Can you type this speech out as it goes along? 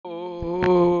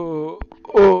Oh,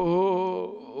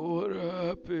 oh, what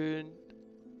happened?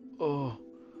 Oh,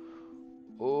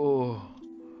 oh,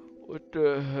 what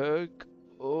the heck?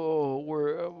 Oh,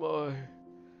 where am I?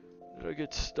 Did I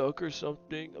get stuck or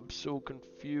something? I'm so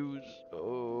confused.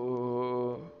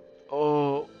 Oh,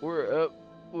 oh, where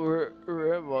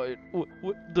am I?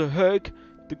 What the heck?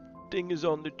 The thing is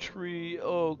on the tree.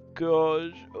 Oh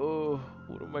gosh. Oh,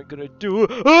 what am I gonna do?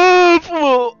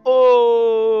 Oh,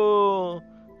 oh.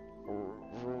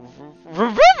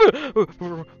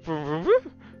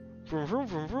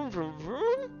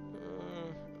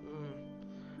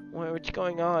 What's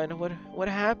going on? What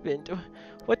happened?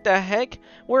 What the heck?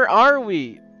 Where are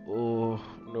we? Oh,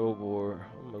 no more.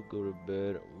 I'm gonna go to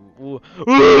bed.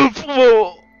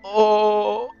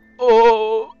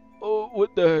 Oh,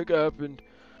 what the heck happened?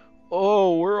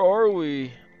 Oh, where are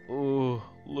we? Oh,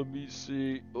 let me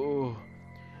see. Oh,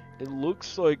 it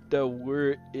looks like that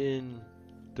we're in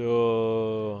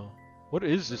the... What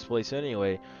is this place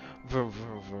anyway? Vroom,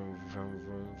 vroom, vroom, vroom,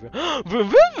 vroom, vroom. Vroom,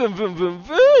 vroom, vroom, vroom, vroom,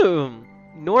 vroom.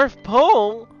 North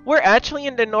Pole? We're actually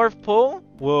in the North Pole?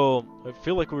 Well, I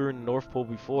feel like we were in the North Pole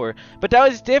before. But that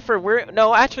was different.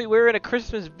 Actually, we're in a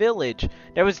Christmas village.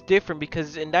 That was different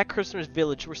because in that Christmas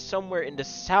village, we're somewhere in the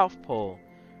South Pole.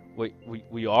 Wait,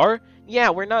 we are? Yeah,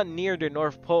 we're not near the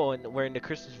North Pole and we're in the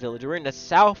Christmas village. We're in the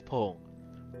South Pole.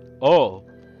 Oh,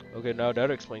 okay, now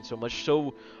that explains so much.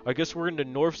 So, I guess we're in the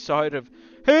north side of...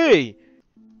 Hey!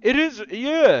 It is,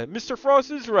 yeah, Mr. Frost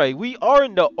is right. We are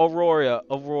in the Aurora,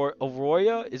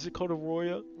 is it called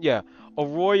Aurora? Yeah,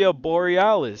 Aurora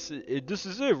Borealis. This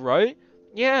is it, right?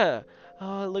 Yeah.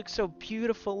 Oh, it looks so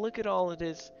beautiful. Look at all of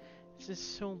this. This is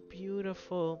so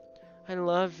beautiful. I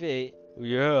love it.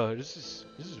 Yeah, this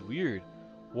is weird.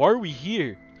 Why are we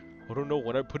here? I don't know.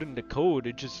 When I put in the code,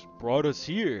 it just brought us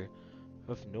here.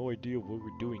 I have no idea what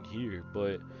we're doing here,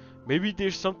 but maybe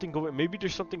there's something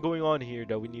going on here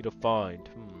that we need to find.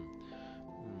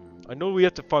 I know we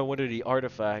have to find one of the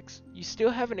artifacts. You still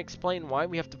haven't explained why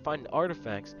we have to find the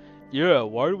artifacts. Yeah,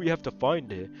 why do we have to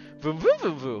find it? Vroom, vroom,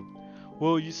 vroom, vroom.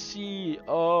 Well, you see,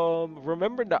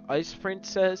 remember the Ice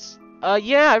Princess?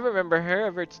 Yeah, I remember her.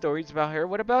 I've heard stories about her.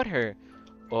 What about her?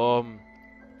 Um,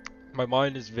 my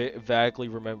mind is vaguely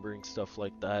remembering stuff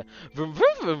like that. Vroom,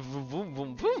 vroom, vroom, vroom,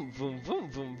 vroom, vroom, vroom,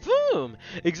 vroom, vroom, vroom.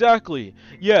 Exactly.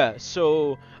 Yeah,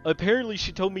 so apparently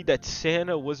she told me that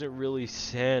Santa wasn't really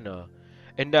Santa.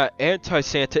 And that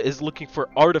anti-Santa is looking for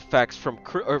artifacts from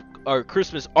or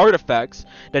Christmas artifacts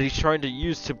that he's trying to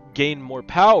use to gain more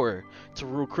power to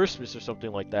rule Christmas or something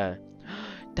like that.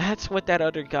 That's what that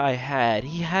other guy had.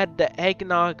 He had the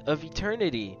eggnog of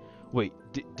eternity. Wait,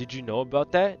 did you know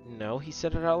about that? No, he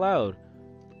said it out loud.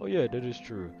 Oh yeah, that is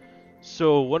true.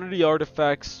 So one of the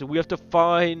artifacts, we have to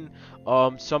find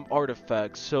some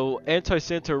artifacts. So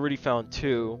Anti-Santa already found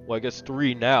 2. Well, I guess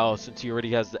 3 now since he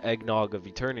already has the eggnog of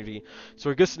eternity.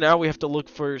 So I guess now we have to look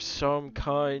for some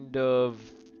kind of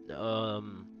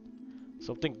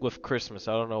something with Christmas.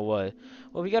 I don't know what.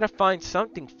 Well, we gotta find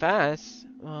something fast.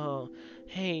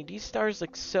 Hey, these stars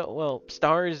look so, well,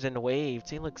 stars and waves,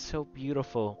 they look so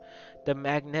beautiful. The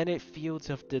magnetic fields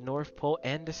of the North Pole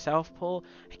and the South Pole,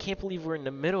 I can't believe we're in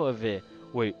the middle of it.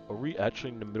 Wait, are we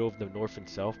actually in the middle of the North and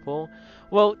South Pole?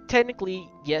 Well, technically,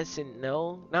 yes and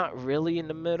no. Not really in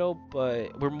the middle,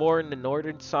 but we're more in the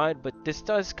northern side, but this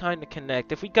does kind of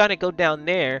connect. If we gotta go down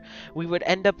there, we would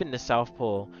end up in the South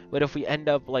Pole. But if we end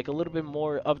up like a little bit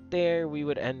more up there, we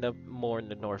would end up more in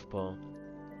the North Pole.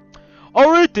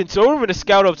 Alright then, so we're gonna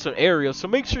scout up some areas, so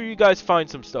make sure you guys find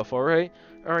some stuff, alright?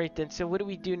 Alright then, so what do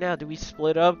we do now? Do we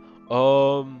split up?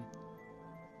 I'm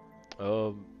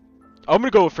gonna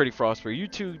go with Freddy Frostbear. You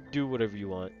two do whatever you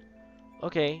want.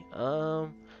 Okay, I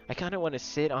kinda wanna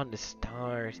sit on the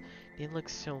stars. They look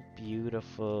so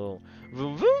beautiful.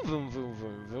 Vroom vroom vroom vroom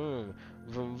vroom vroom.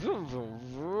 Vroom vroom vroom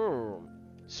vroom.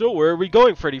 So where are we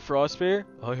going, Freddy Frostbear?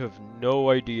 I have no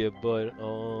idea, but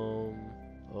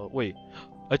wait.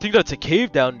 I think that's a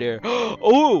cave down there.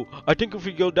 Oh, I think if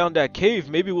we go down that cave,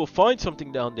 maybe we'll find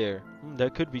something down there.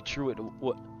 That could be true.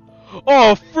 What?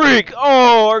 Oh, freak!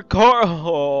 Oh, our car,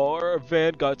 oh, our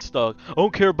van got stuck. I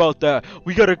don't care about that.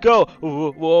 We gotta go.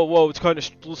 Whoa, whoa, whoa, it's kind of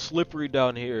slippery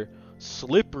down here.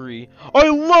 Slippery? I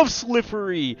love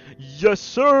slippery! Yes,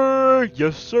 sir!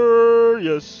 Yes, sir!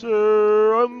 Yes,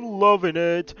 sir! I'm loving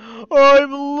it!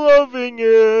 I'm loving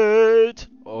it!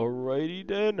 Alrighty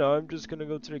then, I'm just gonna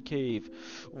go to the cave.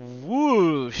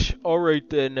 Whoosh! Alright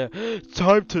then,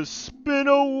 time to spin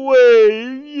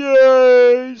away!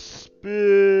 Yay!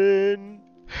 Spin!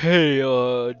 Hey,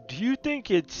 do you think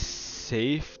it's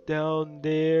safe down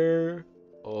there?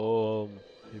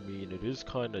 I mean, it is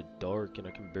kind of dark and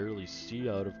I can barely see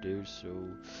out of there, so...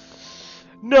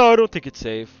 No, I don't think it's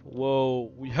safe. Well,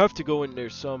 we have to go in there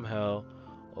somehow.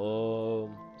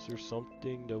 Is there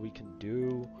something that we can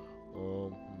do?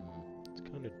 It's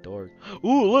kind of dark.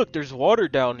 Ooh, look, there's water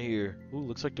down here. Ooh,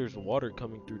 looks like there's water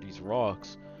coming through these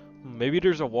rocks. Maybe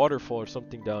there's a waterfall or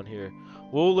something down here.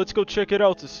 Well, let's go check it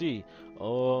out to see.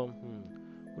 What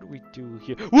do we do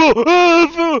here? Whoa!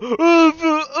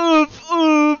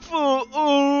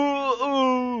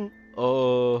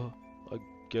 I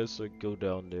guess I go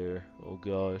down there. Oh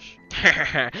gosh.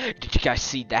 Did you guys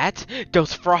see that?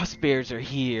 Those Frostbears are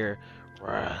here.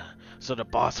 So the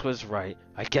boss was right.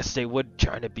 I guess they would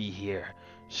try to be here.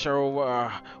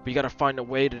 So, we gotta find a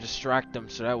way to distract them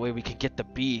so that way we can get the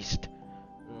beast.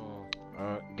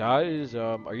 Guys,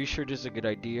 are you sure this is a good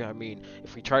idea? I mean,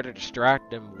 if we try to distract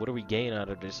them, what do we gain out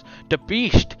of this? The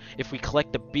beast! If we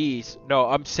collect the beast... No,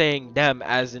 I'm saying them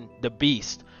as in the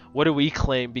beast. What do we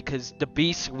claim? Because the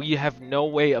beast, we have no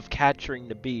way of capturing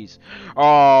the beast.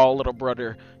 Oh, little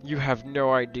brother, you have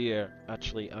no idea.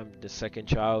 Actually, I'm the second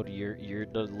child. You're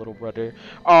the little brother.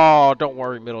 Oh, don't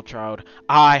worry, middle child.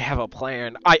 I have a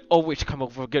plan. I always come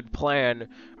up with a good plan.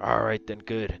 Alright then,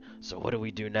 good. So what do we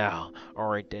do now?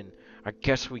 Alright then. I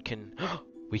guess we can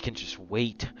just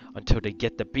wait until they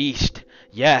get the beast.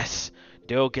 Yes,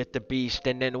 they'll get the beast,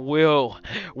 and then we'll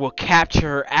capture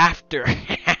her after.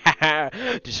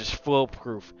 This is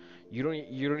foolproof. You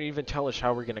don't even tell us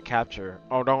how we're gonna capture her.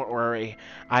 Oh, don't worry,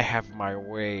 I have my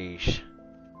ways.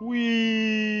 Wee!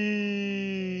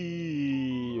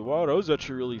 Wow, that was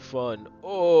actually really fun.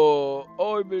 Oh,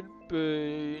 I'm in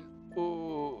pain.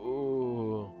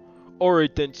 Oh.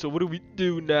 Alright then, so what do we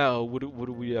do now? What do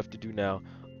we have to do now?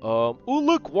 Oh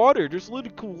look, water! There's a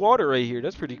little cool water right here.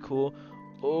 That's pretty cool.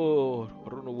 Oh, I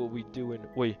don't know what we doing.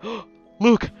 Wait,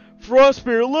 look!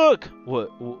 Frostbear, look!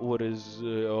 What is,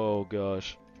 oh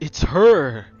gosh. It's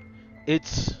her!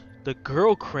 It's the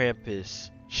girl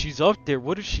Krampus. She's up there.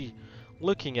 What is she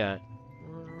looking at?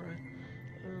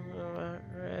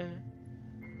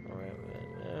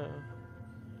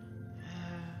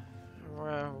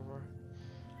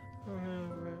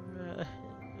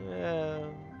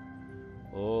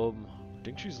 I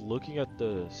think she's looking at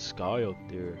the sky up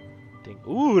there.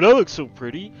 Ooh, that looks so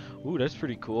pretty. Ooh, that's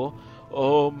pretty cool.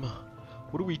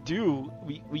 What do?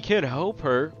 We can't help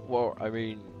her. Well, I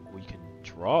mean, we can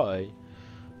try.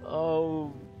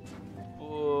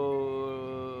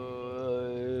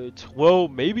 Well,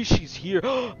 maybe she's here.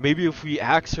 Maybe if we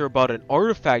ask her about an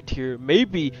artifact here,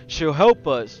 maybe she'll help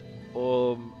us.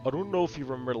 I don't know if you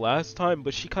remember last time,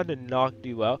 but she kind of knocked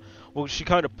you out. Well, she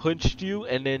kind of punched you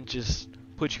and then just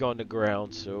put you on the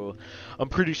ground. So I'm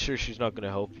pretty sure she's not gonna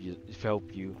help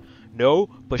you. No,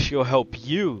 but she'll help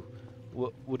you.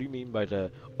 What do you mean by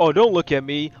that? Oh, don't look at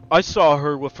me. I saw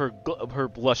her with her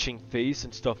blushing face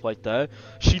and stuff like that.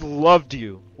 She loved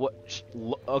you. What?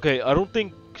 Okay, I don't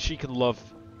think she can love.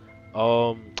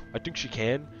 I think she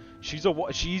can. She's a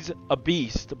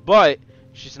beast, but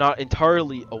she's not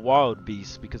entirely a wild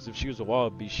beast, because if she was a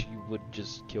wild beast, she would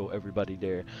just kill everybody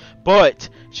there. But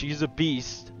she's a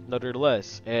beast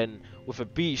nonetheless, and with a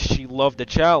beast, she loved the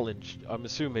challenge, I'm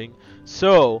assuming.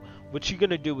 So what you're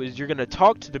gonna do is you're gonna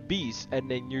talk to the beast, and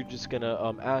then you're just gonna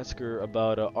ask her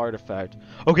about an artifact.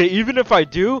 Okay, even if I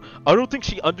do, I don't think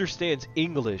she understands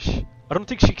English. I don't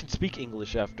think she can speak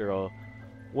English after all.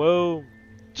 Well,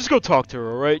 just go talk to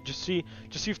her, alright? Just see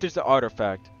if there's an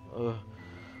artifact.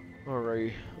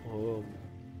 Alright. Oh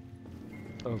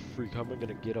freak, how am I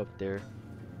gonna get up there?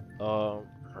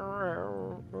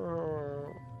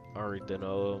 Alright then,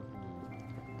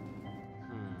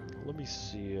 let me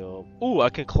see, ooh, I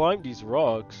can climb these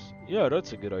rocks. Yeah,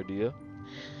 that's a good idea.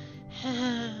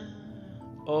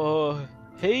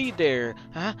 Hey there.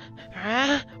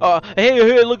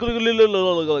 Hey, look.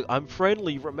 I'm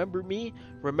friendly. Remember me?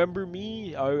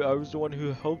 I was the one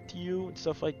who helped you and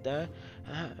stuff like that.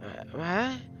 Look.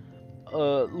 I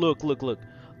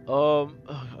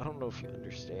don't know if you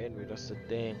understand me. That's the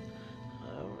thing.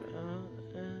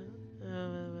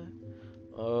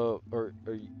 Are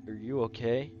you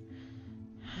okay?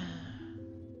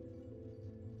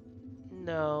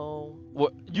 No.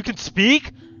 What? You can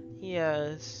speak?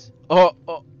 Yes. Well,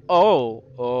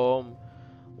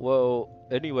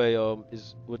 anyway,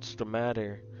 what's the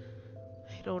matter?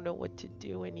 I don't know what to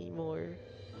do anymore.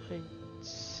 I'm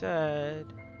sad.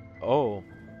 Oh,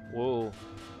 whoa,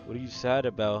 what are you sad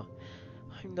about?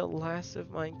 I'm the last of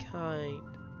my kind.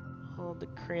 All the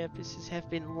Krampuses have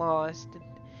been lost and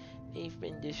they've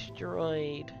been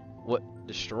destroyed. What?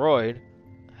 Destroyed?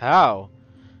 How?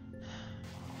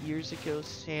 Years ago,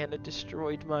 Santa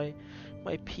destroyed my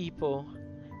people.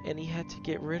 and he had to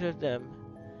get rid of them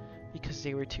because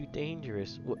they were too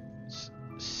dangerous. What?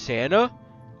 Santa?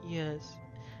 Yes,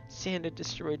 Santa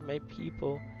destroyed my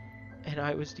people, and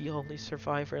I was the only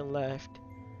survivor left.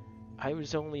 I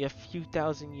was only a few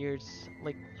thousand years,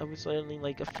 I was only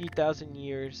like a few thousand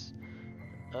years.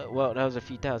 Well, that was a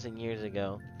few thousand years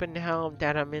ago. But now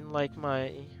that I'm in like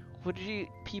my, what do you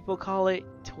people call it?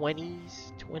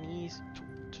 20s? 20s?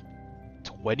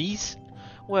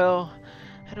 Well,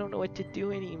 I don't know what to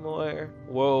do anymore.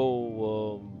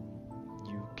 Well,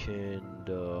 you can,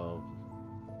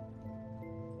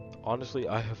 honestly,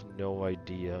 I have no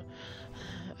idea.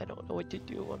 I don't know what to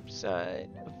do. I'm sad.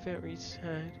 I'm very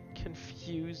sad,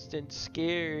 confused, and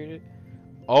scared.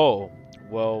 Oh,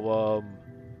 well,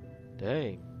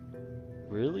 dang.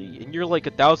 Really? And you're like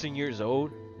 1,000 years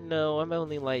old? No, I'm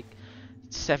only like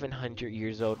 700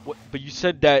 years old. What? But you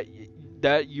said that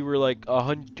you were like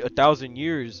 1,000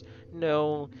 years.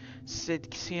 No,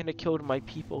 Santa killed my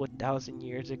people 1,000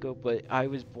 years ago, but I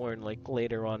was born like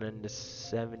later on in the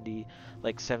 700s.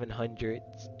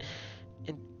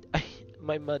 And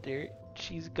my mother,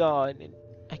 she's gone, and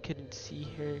I couldn't see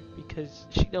her because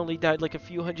she only died like a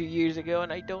few hundred years ago,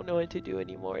 and I don't know what to do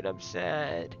anymore, and I'm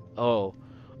sad. Oh,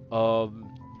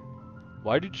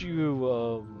 why did you,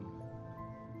 well,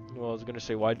 I was gonna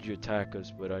say why did you attack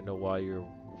us, but I know why you're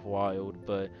wild,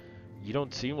 but you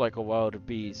don't seem like a wild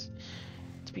beast.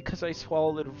 It's because I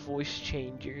swallowed a voice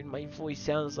changer, and my voice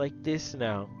sounds like this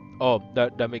now. Oh,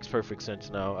 that makes perfect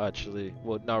sense now, actually.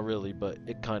 Well, not really, but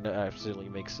it kind of absolutely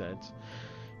makes sense.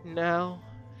 Now,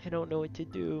 I don't know what to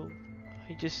do.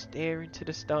 I just stare into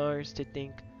the stars to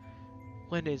think,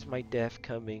 when is my death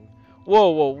coming?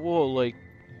 Whoa, like,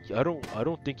 I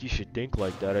don't think you should think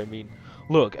like that. I mean,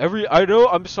 look, I know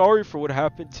I'm sorry for what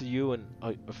happened to you, and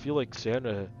I feel like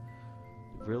Santa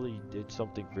really did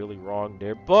something really wrong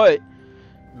there, but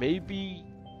maybe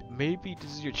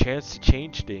this is your chance to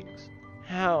change things.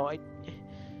 How?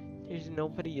 There's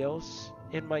nobody else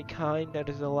in my kind that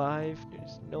is alive.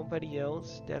 There's nobody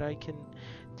else that I can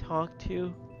talk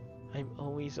to. I'm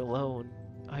always alone.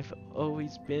 I've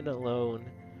always been alone.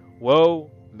 Well,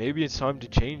 maybe it's time to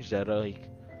change that. Like,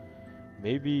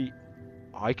 maybe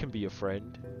I can be a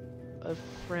friend. A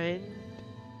friend?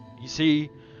 You see,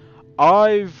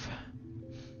 fine,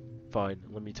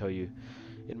 let me tell you.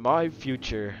 In my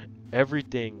future,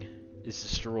 everything is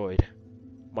destroyed.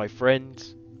 My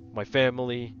friends, my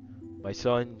family, my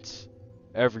sons,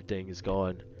 everything is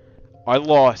gone. I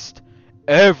lost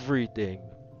everything.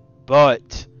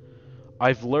 But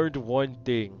I've learned one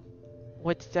thing.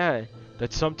 What's that?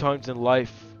 That sometimes in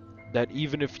life, that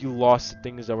even if you lost the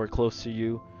things that were close to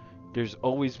you, there's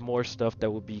always more stuff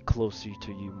that will be closer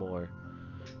to you more.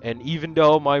 And even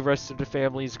though my rest of the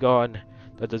family is gone,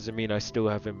 that doesn't mean I still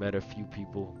haven't met a few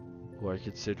people who are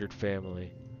considered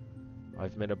family.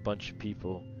 I've met a bunch of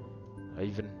people. I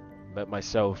even met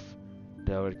myself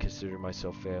that I would consider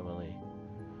myself family.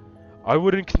 I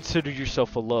wouldn't consider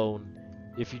yourself alone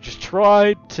if you just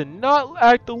tried to not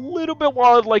act a little bit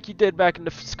wild like you did back in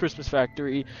the Christmas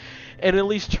factory, and at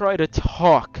least try to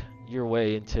talk your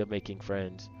way into making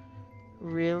friends.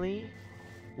 Really?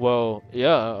 Well,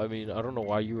 yeah, I mean, I don't know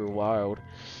why you were wild.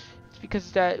 It's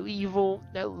because that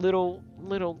little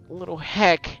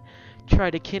heck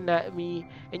tried to kidnap me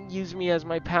and use me as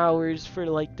my powers for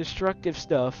like destructive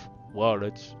stuff. Wow,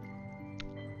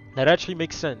 that actually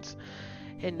makes sense.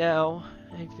 And now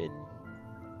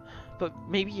but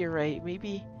maybe you're right.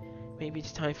 Maybe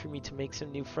it's time for me to make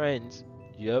some new friends.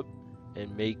 Yep,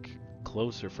 and make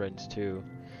closer friends too.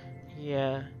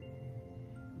 Yeah,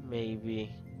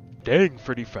 maybe. Dang,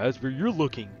 Freddy Fazbear, you're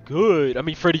looking good. I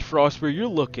mean, Freddy Frostbear, you're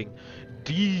looking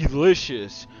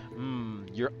delicious.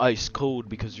 You're ice cold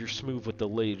because you're smooth with the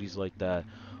ladies like that.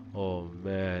 Oh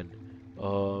man.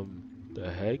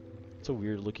 The heck? It's a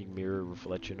weird looking mirror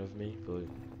reflection of me, but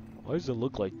why does it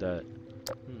look like that?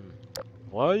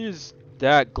 Why is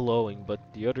that glowing, but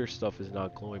the other stuff is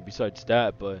not glowing besides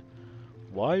that, but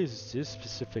why is this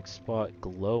specific spot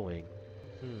glowing?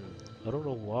 I don't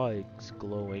know why it's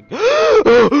glowing.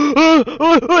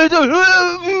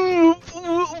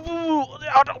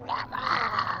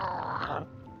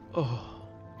 Oh,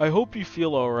 I hope you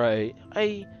feel alright.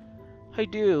 I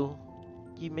do.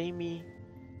 You made me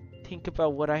think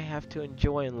about what I have to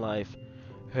enjoy in life.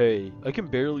 Hey, I can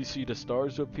barely see the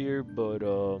stars up here, but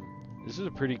this is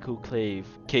a pretty cool cave.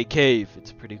 Cave.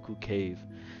 It's a pretty cool cave.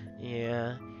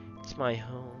 Yeah, it's my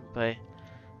home, but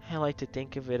I like to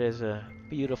think of it as a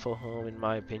beautiful home in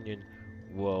my opinion.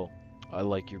 Well, I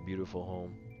like your beautiful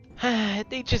home.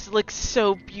 They just look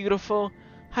so beautiful.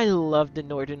 I love the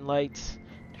northern lights.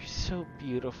 They're so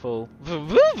beautiful. Boom,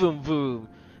 boom, boom, boom.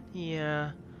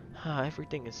 Yeah,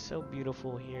 Everything is so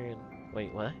beautiful here. And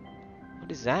wait, what?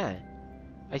 What is that?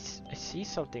 I see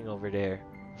something over there.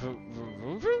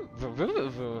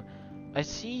 I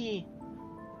see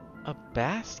a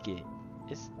basket.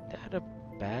 Is that a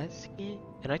basket?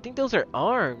 And I think those are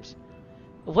arms.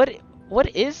 What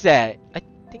is that? I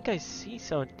think I see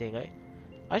something.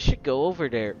 I should go over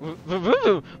there.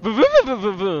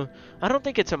 I don't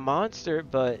think it's a monster,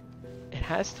 but it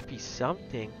has to be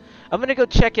something. I'm gonna go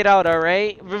check it out,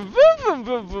 alright?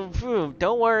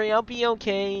 Don't worry, I'll be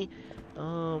okay.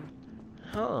 Huh.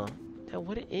 Now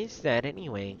what is that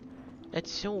anyway? That's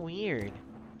so weird.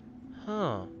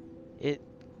 Huh. It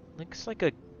looks like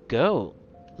a goat.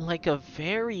 Like a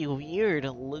very weird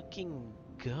looking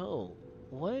goat.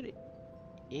 What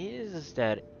is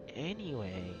that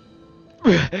anyway?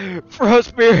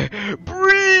 Frostbear,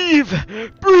 breathe!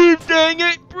 Breathe, dang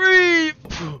it, breathe!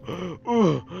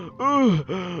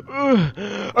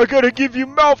 I gotta give you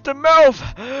mouth to mouth!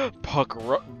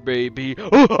 Pucker up, baby.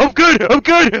 Oh, I'm good, I'm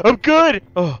good, I'm good!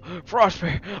 Oh,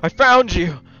 Frostbear, I found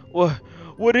you!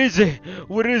 What is it?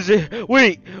 What is it?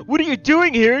 Wait, what are you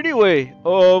doing here anyway?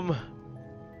 Oh,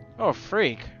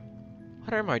 freak.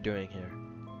 What am I doing here?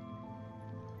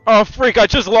 Oh, freak, I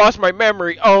just lost my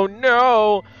memory. Oh,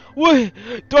 no. What?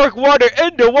 Darkwater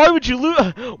Endo, why would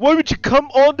you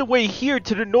come all the way here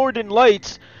to the Northern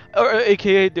Lights,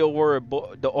 aka the Aurora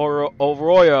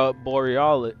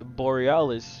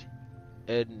Borealis,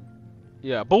 and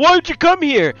yeah, but why would you come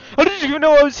here? How did you even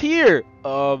know I was here?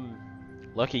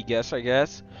 Lucky guess, I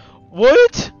guess.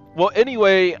 What? Well,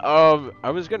 anyway,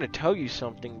 I was gonna tell you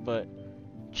something, but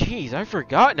jeez, I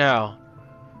forgot now.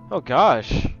 Oh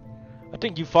gosh. I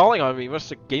think you falling on me must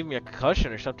have gave me a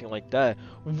concussion or something like that.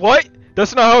 What?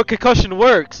 That's not how a concussion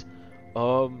works.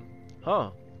 Huh.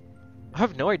 I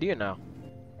have no idea now.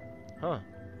 Huh.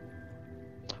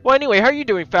 Well, anyway, how are you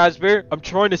doing, Fazbear? I'm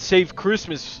trying to save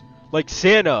Christmas like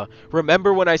Santa.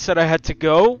 Remember when I said I had to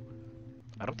go?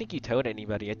 I don't think you told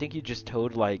anybody. I think you just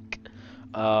told like,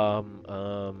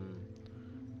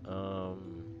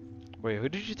 wait, who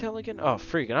did you tell again? Oh,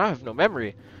 freaking, I have no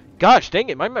memory. Gosh, dang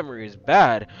it, my memory is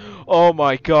bad. Oh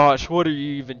my gosh, what are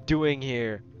you even doing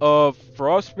here?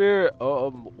 Frostbear,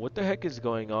 what the heck is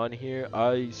going on here?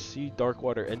 I see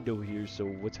Darkwater Endo here, so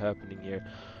what's happening here?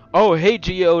 Oh, hey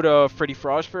Gmod, Freddy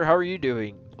Frostbear, how are you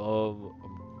doing? I'm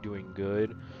doing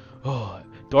good. Oh,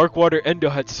 Darkwater Endo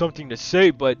had something to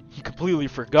say, but he completely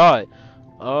forgot.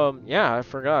 Yeah, I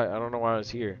forgot. I don't know why I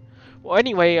was here. Well,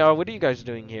 anyway, what are you guys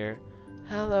doing here?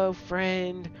 Hello,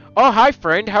 friend. Oh, hi,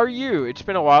 friend. How are you? It's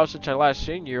been a while since I last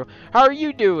seen you. How are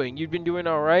you doing? You've been doing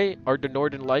alright? Are the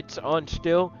Northern Lights on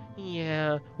still?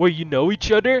 Yeah. Well, you know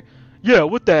each other? Yeah,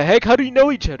 what the heck? How do you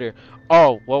know each other?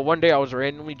 Oh, well, one day I was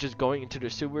randomly just going into the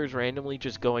sewers, randomly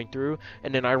just going through,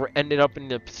 and then I ended up in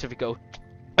the Pacific Ocean.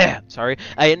 Sorry.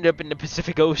 I ended up in the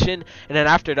Pacific Ocean, and then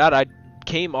after that, I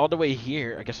came all the way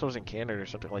here. I guess I was in Canada or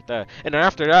something like that. And then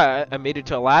after that, I made it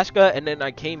to Alaska, and then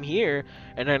I came here,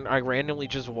 and then I randomly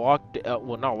just walked,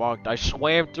 well, not walked, I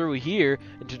swam through here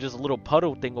into this little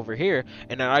puddle thing over here,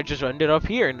 and then I just ended up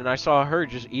here, and then I saw her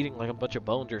just eating like a bunch of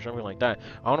bones or something like that.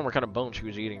 I don't know what kind of bones she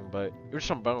was eating, but there was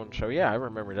some bones, so yeah, I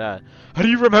remember that. How do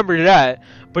you remember that,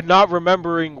 but not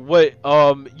remembering what,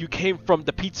 you came from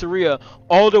the pizzeria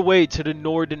all the way to the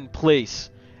northern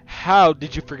place? How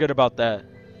did you forget about that?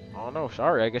 Oh no,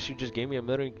 sorry. I guess you just gave me a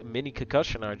mini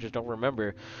concussion. I just don't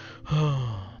remember.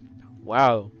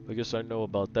 Wow. I guess I know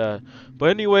about that.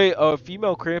 But anyway,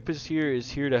 female Krampus here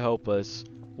is here to help us.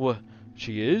 What?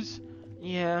 She is?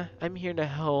 Yeah, I'm here to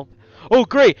help. Oh,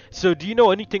 great. So, do you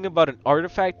know anything about an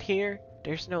artifact here?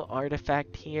 There's no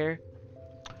artifact here.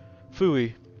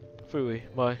 Phooey. Phooey.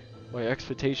 My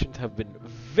expectations have been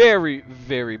very,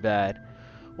 very bad.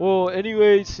 Well,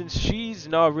 anyway, since she's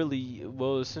not really,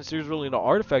 well, since there's really no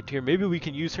artifact here, maybe we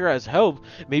can use her as help.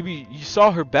 Maybe you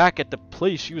saw her back at the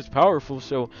place. She was powerful,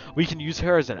 so we can use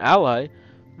her as an ally.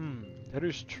 That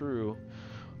is true.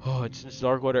 Oh, and since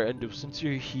Darkwater Endo, since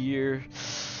you're here,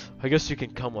 I guess you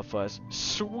can come with us.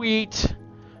 Sweet!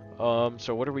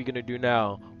 So what are we gonna do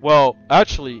now? Well,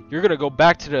 actually, you're gonna go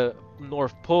back to the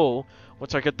North Pole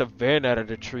once I get the van out of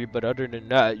the tree, but other than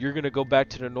that, you're gonna go back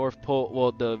to the North Pole,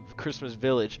 well, the Christmas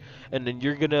Village, and then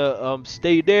you're gonna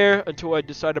stay there until I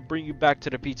decide to bring you back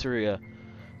to the pizzeria.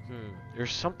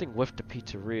 There's something with the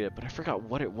pizzeria, but I forgot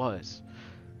what it was.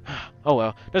 Oh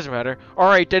well, doesn't matter.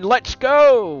 Alright then, let's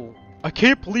go! I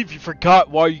can't believe you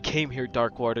forgot why you came here,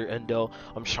 Darkwater Endo.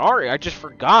 I'm sorry, I just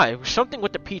forgot. It was something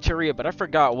with the pizzeria, but I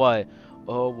forgot why.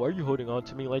 Why are you holding on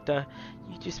to me like that?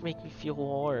 You just make me feel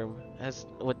warm, as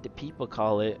what the people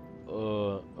call it.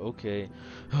 Okay.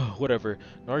 Whatever.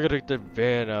 Now I gotta get the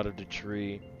van out of the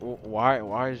tree.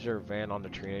 Why is there a van on the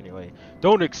tree anyway?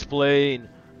 Don't explain!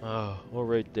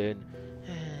 Alright then.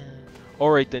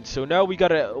 Alright then, so now we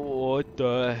gotta... What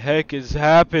the heck is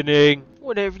happening?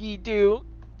 Whatever you do,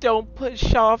 don't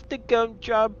push off the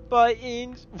gumdrop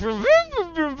buttons.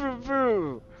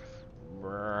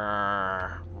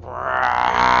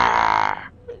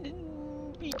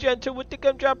 Be gentle with the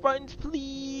gumdrop buttons,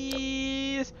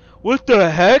 please. What the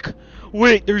heck?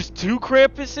 Wait, there's two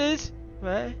Krampuses?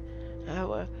 What?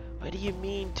 What do you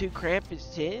mean, two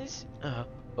Krampuses?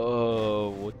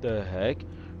 What the heck?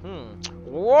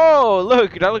 Whoa,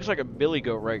 look, that looks like a billy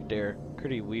goat right there.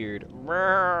 Pretty weird.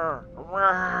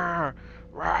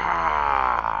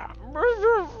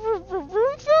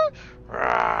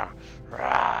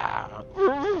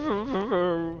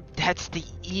 That's the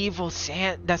evil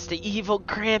That's the evil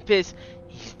Krampus.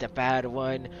 He's the bad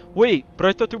one. Wait, but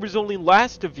I thought there was only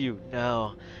last of you.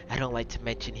 No, I don't like to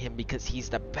mention him because he's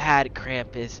the bad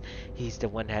Krampus. He's the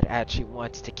one that actually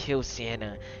wants to kill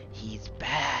Santa. He's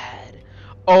bad.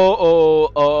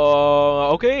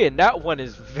 Okay, and that one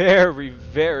is very,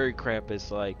 very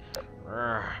Krampus-like.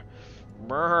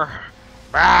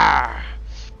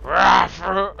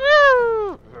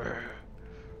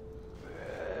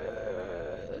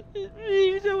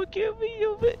 Please don't kill me,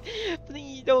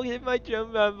 please don't hit my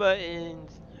jump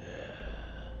buttons.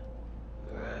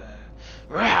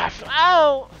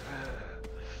 Ow!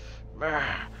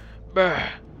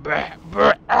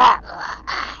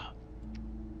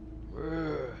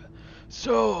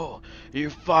 So, you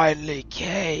finally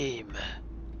came.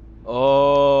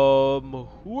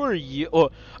 Who are you? Oh,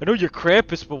 I know you're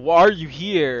Krampus, but why are you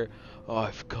here?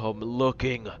 I've come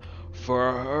looking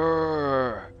for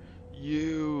her.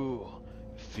 You,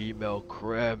 female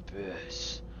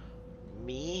Krampus.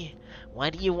 Me? Why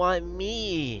do you want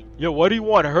me? Yeah, why do you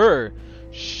want her?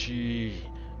 She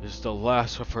is the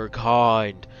last of her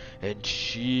kind, and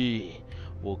she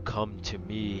will come to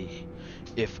me.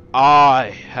 If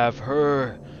I have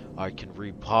her, I can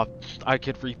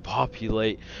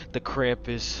repopulate the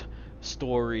Krampus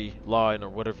storyline or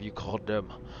whatever you called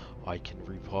them. I can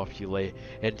repopulate,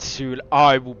 and soon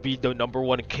I will be the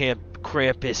 #1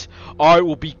 Krampus. I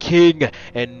will be king,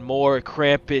 and more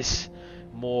Krampus,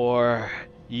 more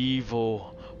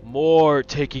evil, more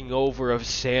taking over of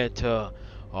Santa.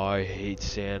 I hate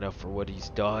Santa for what he's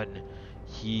done.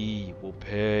 He will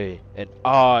pay, and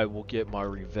I will get my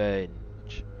revenge.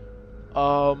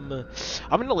 I'm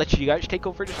gonna let you guys take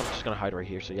over this. I'm just gonna hide right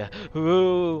here, so yeah.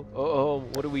 Ooh,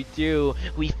 what do?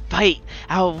 We fight.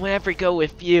 I'll never go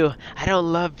with you. I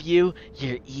don't love you.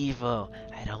 You're evil.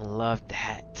 I don't love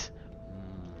that.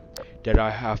 That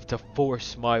I have to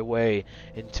force my way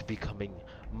into becoming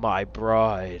my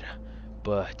bride.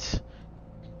 But,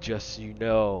 just so you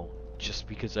know, just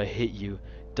because I hit you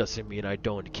doesn't mean I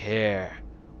don't care.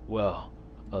 Well,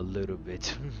 a little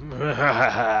bit.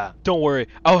 Don't worry,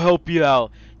 I'll help you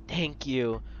out. Thank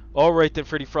you. Alright then,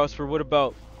 Freddy Frostbear, what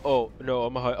about... Oh, no,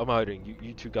 I'm hiding.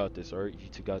 You two got this, alright? You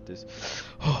two got this.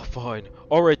 Oh, fine.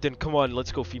 Alright then, come on,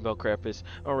 let's go, female Krampus.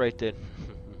 Alright then.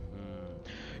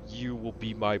 You will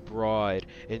be my bride,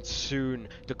 and soon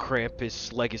the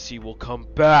Krampus legacy will come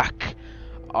back.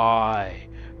 I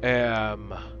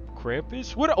am...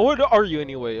 Krampus? What are you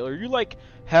anyway? Are you like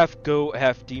half goat,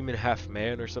 half demon, half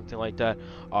man or something like that?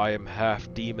 I am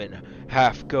half demon,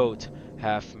 half goat,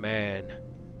 half man.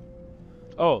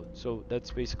 Oh, so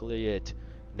that's basically it.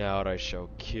 Now I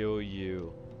shall kill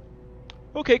you.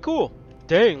 Okay, cool.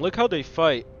 Dang, look how they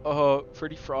fight.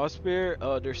 Freddy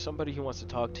Frostbear, there's somebody who wants to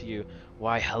talk to you.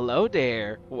 Why, hello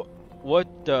there.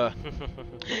 What the?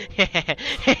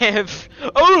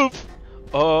 Oof!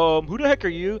 Who the heck are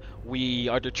you? We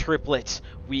are the triplets.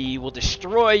 We will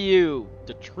destroy you.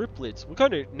 The triplets? What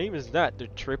kind of name is that? The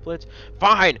triplets?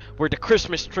 Fine, we're the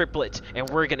Christmas triplets, and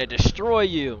we're gonna destroy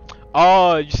you.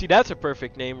 Oh, you see, that's a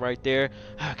perfect name right there.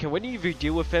 Can one of you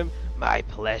deal with him? My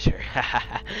pleasure.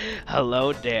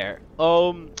 Hello there.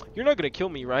 You're not gonna kill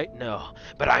me, right? No,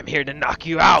 but I'm here to knock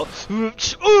you out.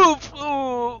 Oof!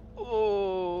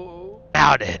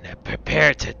 Now then,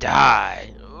 prepare to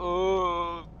die.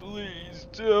 Please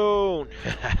don't.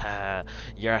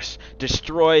 Yes,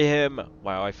 destroy him.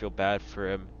 Wow, I feel bad for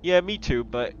him. Yeah, me too,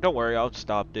 but don't worry, I'll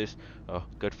stop this. Oh,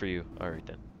 good for you. Alright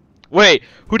then. Wait,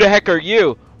 who the heck are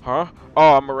you? Huh?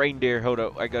 Oh, I'm a reindeer. Hold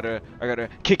up. I gotta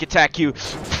kick attack you.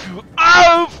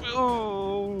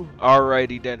 Oh!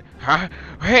 Alrighty then. Huh?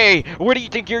 Hey, what do you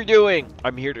think you're doing?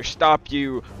 I'm here to stop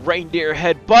you, reindeer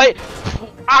headbutt.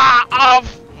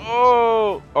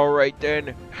 Oh, alright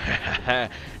then.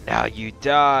 Now you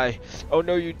die. Oh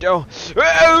no you don't.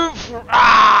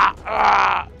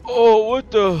 Oh,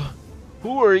 what the?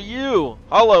 Who are you?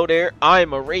 Hello there,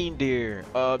 I'm a reindeer.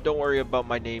 Don't worry about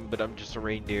my name, but I'm just a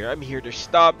reindeer. I'm here to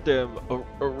stop them.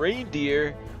 A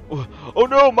reindeer? Oh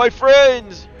no, my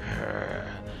friends!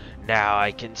 Now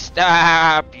I can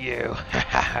stop you.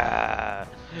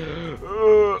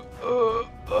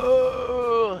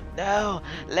 No,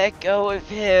 let go of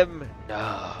him.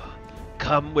 No,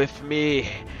 come with me,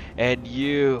 and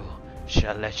you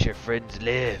shall let your friends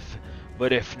live.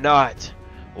 But if not,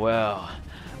 well,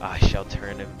 I shall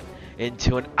turn him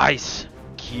into an ice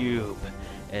cube,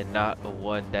 and not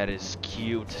one that is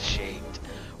cubed shaped.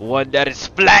 One that is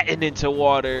flattened into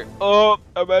water. Oh,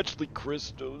 I'm actually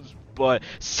crystals, but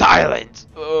silence.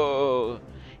 Oh,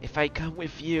 if I come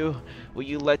with you, will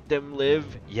you let them live?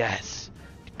 Yes.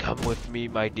 Come with me,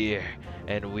 my dear,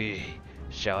 and we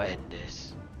shall end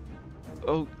this.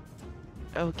 Oh,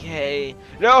 okay.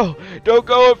 No, don't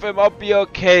go with him. I'll be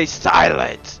okay.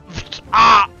 Silence.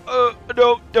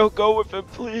 No, don't go with him,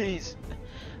 please.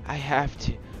 I have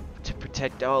to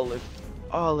protect all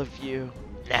of you.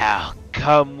 Now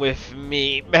come with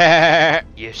me.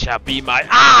 You shall be my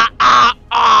off.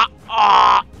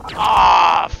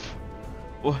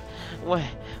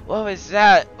 What was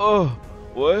that? Oh,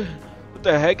 what? What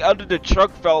the heck? How did the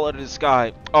truck fall out of the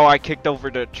sky? Oh, I kicked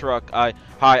over the truck. Hi,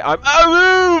 I'm.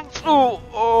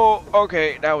 Oh,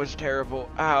 okay, that was terrible.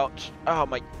 Ouch. Ow,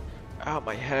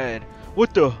 my head.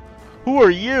 What the? Who are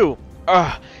you?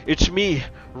 It's me,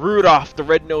 Rudolph, the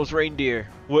red-nosed reindeer.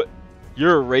 What?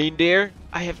 You're a reindeer?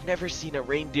 I have never seen a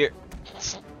reindeer.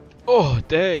 Oh,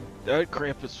 dang. That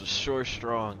Krampus was sure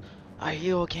strong. Are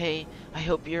you okay? I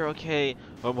hope you're okay.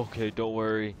 I'm okay, don't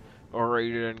worry.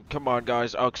 Alright then, come on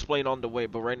guys, I'll explain on the way,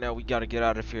 but right now we gotta get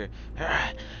out of here.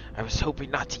 I was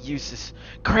hoping not to use this.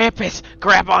 Krampus,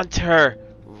 grab onto her!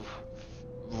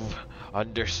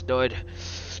 Understood.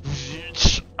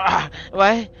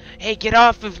 What? Hey, get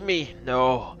off of me!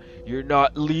 No, you're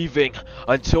not leaving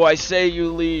until I say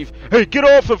you leave. Hey, get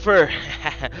off of her!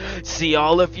 See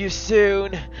all of you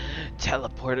soon.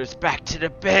 Teleport us back to the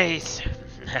base.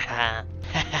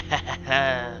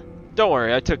 Don't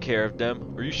worry, I took care of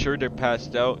them. Are you sure they're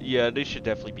passed out? Yeah, they should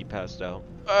definitely be passed out.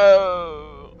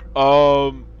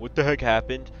 What the heck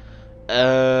happened?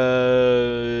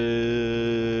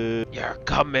 You're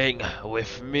coming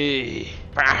with me.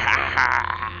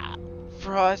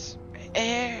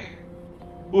 Frostbear.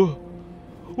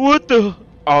 What the?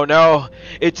 Oh no,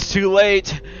 it's too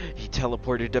late. He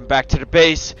teleported them back to the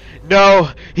base. No,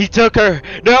 he took her.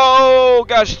 No,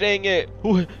 gosh dang it.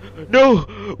 No,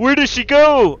 where did she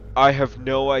go? I have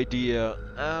no idea.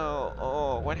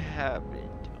 Oh, what happened?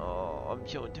 Oh, I'm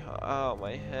so tired. Oh,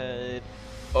 my head.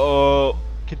 Oh,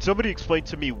 can somebody explain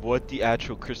to me what the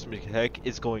actual Christmas heck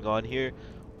is going on here?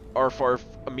 Or for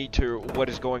me to what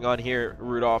is going on here,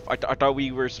 Rudolph? I thought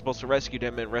we were supposed to rescue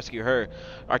them and rescue her.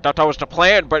 I thought that was the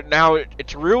plan, but now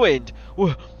it's ruined.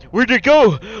 Where'd it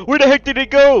go? Where the heck did it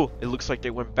go? It looks like they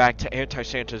went back to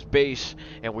Anti-Santa's base,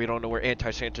 and we don't know where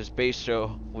Anti-Santa's base,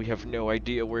 so we have no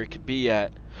idea where it could be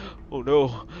at. Oh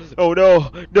no! Oh no!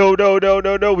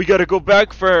 No! We gotta go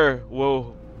back for her.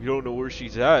 Whoa! We don't know where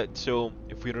she's at, so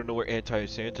if we don't know where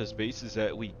Anti-Santa's base is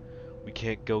at, we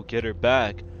can't go get her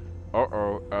back.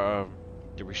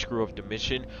 Did we screw up the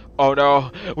mission? Oh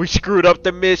no, we screwed up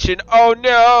the mission. Oh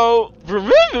no!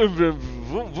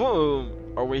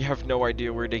 Or we have no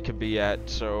idea where they could be at.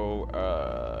 So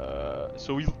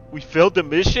we failed the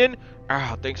mission?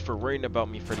 Thanks for worrying about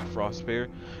me, Freddy Frostbear.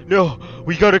 No,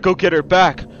 we gotta go get her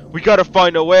back. We gotta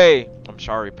find a way. I'm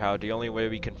sorry, pal. The only way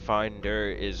we can find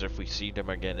her is if we see them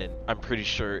again, and I'm pretty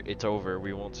sure it's over.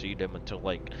 We won't see them until,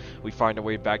 like, we find a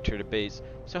way back to the base.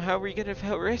 So how are we gonna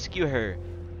rescue her?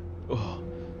 Oh,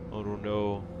 I don't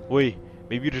know. Wait,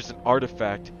 maybe there's an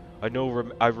artifact. I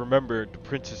remember the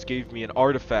princess gave me an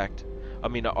artifact. I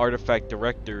mean, an artifact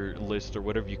director list, or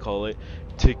whatever you call it,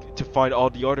 to find all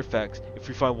the artifacts. If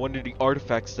we find one of the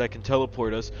artifacts that can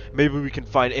teleport us, maybe we can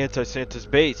find Anti-Santa's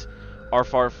base.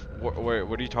 What are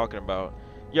you talking about?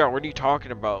 Yeah, what are you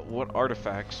talking about? What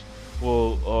artifacts?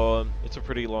 Well, it's a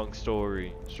pretty long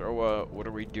story. So, what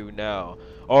do we do now?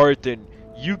 Alright then,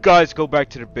 you guys go back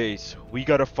to the base. We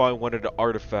gotta find one of the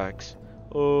artifacts.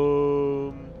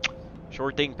 Sure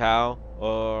thing, pal.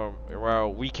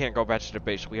 Well, we can't go back to the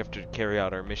base. We have to carry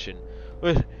out our mission.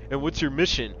 And what's your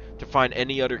mission? To find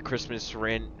any other Christmas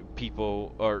random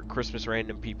people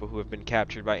who have been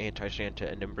captured by Anti-Santa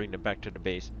and then bring them back to the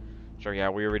base. So yeah,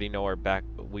 we already know our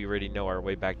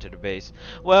way back to the base.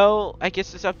 Well, I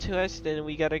guess it's up to us, then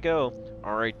we gotta go.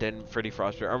 Alright then, Freddy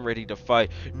Frostbear, I'm ready to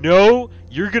fight. No!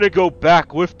 You're gonna go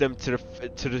back with them to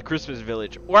the Christmas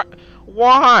village. What?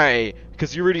 Why?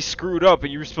 Because you already screwed up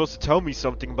and you were supposed to tell me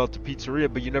something about the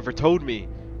pizzeria, but you never told me.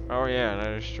 Oh yeah,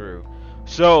 that is true.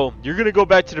 So, you're gonna go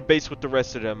back to the base with the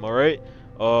rest of them, alright?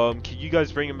 Can you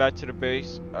guys bring him back to the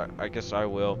base? I guess I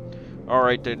will.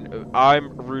 Alright then,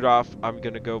 I'm Rudolph. I'm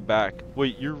gonna go back.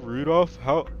 Wait, you're Rudolph?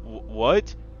 How?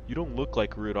 What? You don't look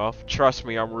like Rudolph. Trust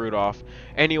me, I'm Rudolph.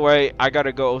 Anyway, I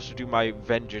gotta go also do my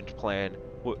vengeance plan.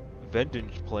 What?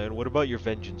 Vengeance plan? What about your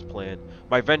vengeance plan?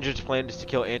 My vengeance plan is to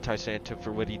kill Anti-Santa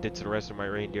for what he did to the rest of my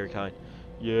reindeer kind.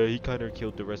 Yeah, he kinda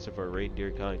killed the rest of our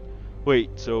reindeer kind. Wait,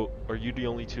 so are you the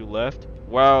only two left?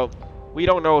 Well, we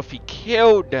don't know if he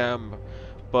killed them,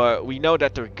 but we know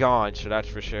that they're gone, so that's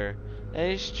for sure. That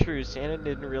is true. Santa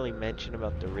didn't really mention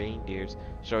about the reindeers.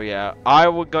 So yeah,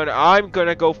 I'm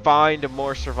gonna go find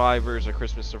more survivors or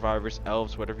Christmas survivors,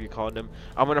 elves, whatever you call them.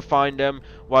 I'm gonna find them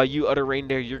while you other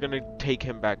reindeer, you're gonna take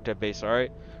him back to base,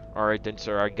 alright? Alright then,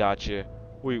 sir, I got you.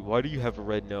 Wait, why do you have a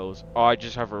red nose? Oh, I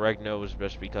just have a red nose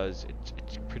just because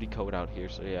it's pretty cold out here,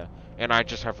 so yeah. And I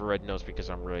just have a red nose because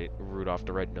I'm Rudolph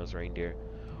the red-nosed reindeer.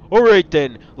 Alright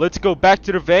then, let's go back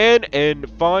to the van and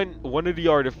find one of the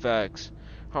artifacts.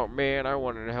 Oh man, I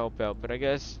wanted to help out, but I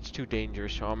guess it's too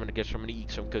dangerous, so I'm gonna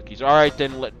eat some cookies. Alright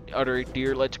then, other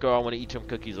deer, let's go. I wanna eat some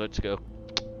cookies, let's go.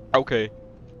 Okay.